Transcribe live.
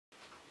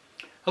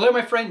Hello,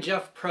 my friend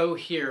Jeff Pro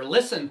here.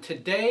 Listen,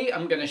 today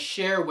I'm going to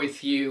share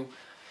with you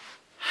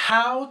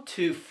how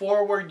to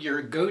forward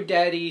your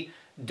GoDaddy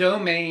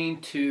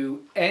domain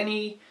to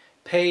any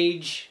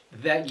page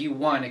that you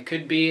want. It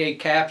could be a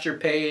capture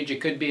page, it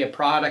could be a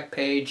product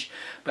page,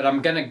 but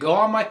I'm going to go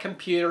on my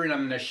computer and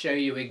I'm going to show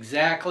you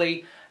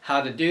exactly how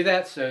to do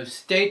that. So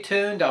stay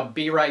tuned, I'll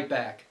be right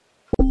back.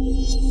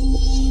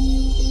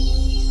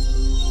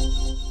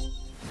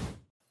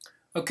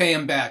 Okay,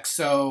 I'm back.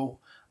 So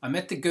I'm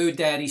at the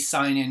GoDaddy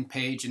sign-in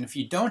page, and if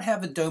you don't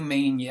have a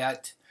domain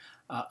yet,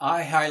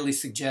 I highly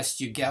suggest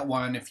you get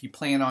one if you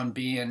plan on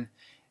being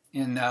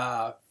in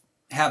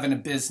having a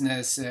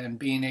business and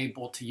being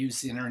able to use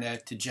the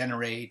internet to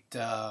generate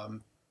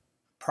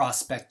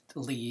prospect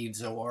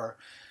leads or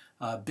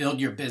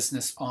build your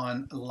business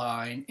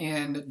online.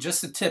 And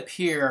just a tip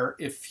here,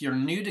 if you're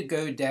new to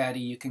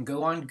GoDaddy, you can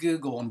go on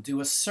Google and do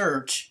a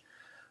search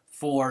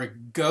for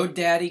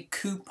GoDaddy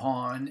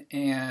coupon,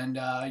 and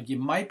you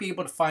might be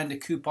able to find a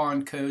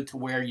coupon code to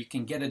where you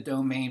can get a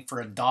domain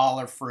for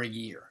 $1 for a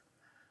year.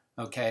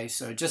 Okay,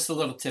 so just a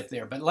little tip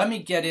there. But let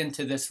me get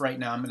into this right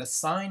now. I'm going to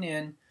sign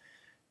in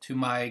to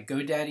my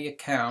GoDaddy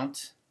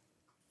account,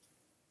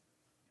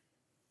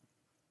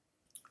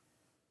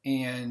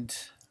 and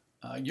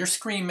your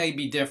screen may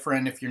be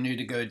different if you're new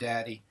to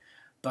GoDaddy.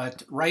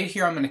 But right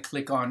here I'm going to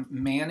click on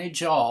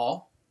Manage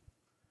All.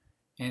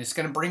 And it's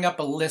going to bring up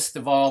a list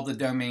of all the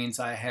domains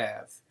I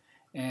have.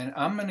 And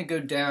I'm going to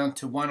go down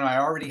to one I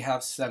already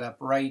have set up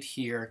right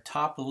here,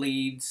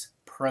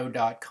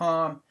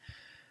 topleadspro.com.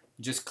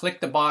 Just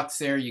click the box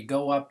there, you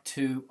go up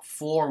to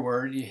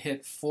forward, you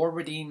hit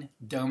forwarding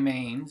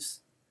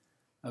domains,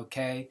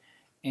 okay?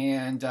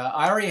 And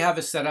I already have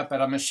it set up,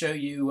 but I'm going to show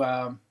you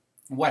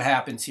what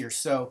happens here.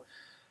 So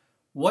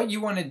what you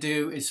want to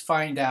do is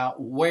find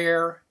out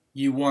where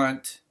you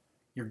want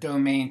your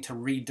domain to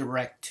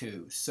redirect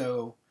to.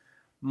 So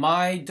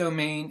my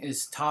domain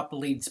is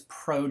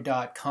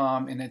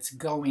topleadspro.com, and it's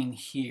going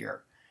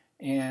here.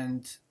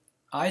 And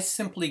I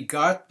simply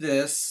got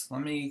this.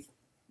 Let me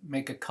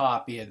make a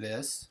copy of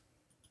this.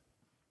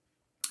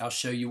 I'll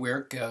show you where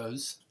it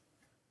goes.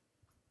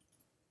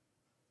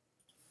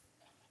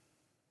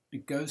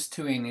 It goes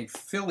to an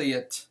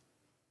affiliate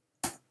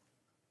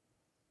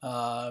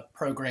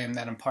program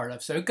that I'm part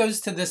of. So it goes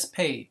to this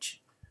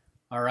page.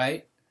 All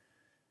right.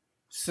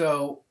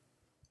 So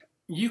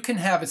you can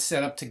have it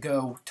set up to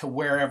go to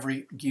wherever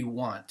you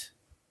want.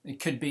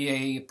 It could be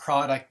a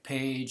product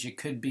page, it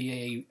could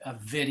be a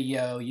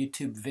video,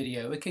 YouTube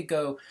video. It could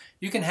go,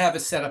 you can have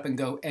it set up and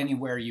go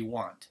anywhere you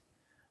want.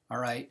 All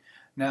right.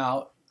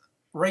 Now,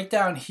 right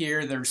down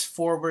here, there's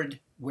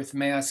forward with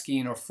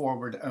masking or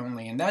forward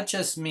only. And that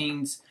just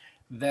means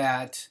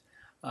that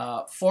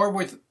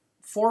forward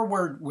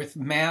with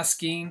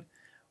masking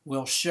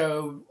will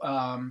show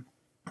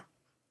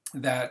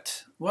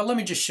that, well, let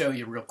me just show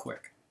you real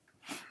quick.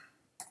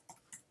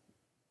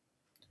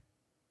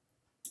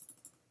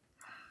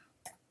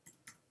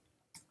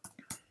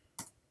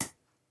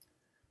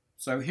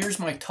 So here's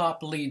my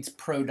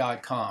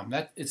topleadspro.com.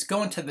 It's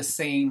going to the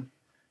same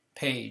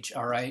page,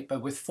 all right?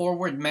 But with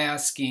forward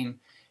masking,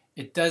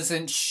 it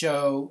doesn't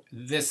show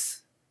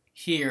this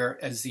here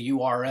as the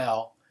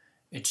URL.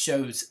 It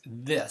shows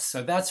this.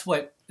 So that's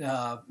what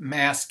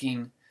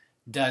masking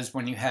does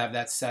when you have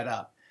that set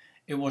up.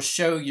 It will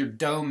show your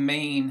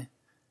domain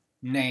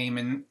name,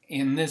 and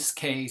in this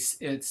case,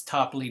 it's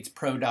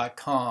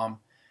topleadspro.com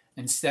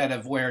instead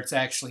of where it's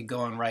actually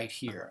going right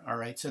here, all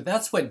right? So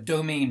that's what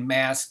domain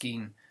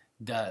masking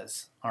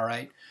does. All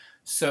right,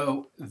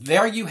 so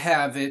there you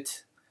have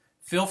it.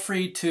 Feel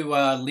free to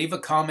leave a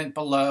comment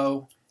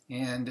below,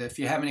 and if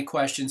you have any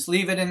questions,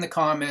 leave it in the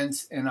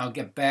comments and I'll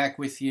get back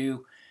with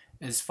you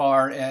as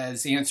far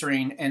as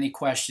answering any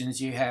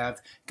questions you have.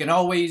 You can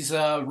always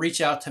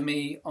reach out to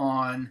me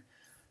on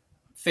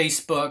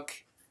Facebook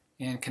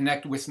and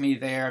connect with me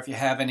there if you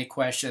have any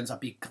questions. I'll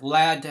be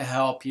glad to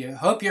help you.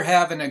 Hope you're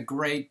having a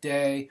great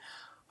day.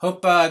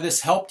 Hope this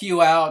helped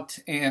you out,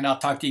 and I'll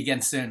talk to you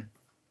again soon.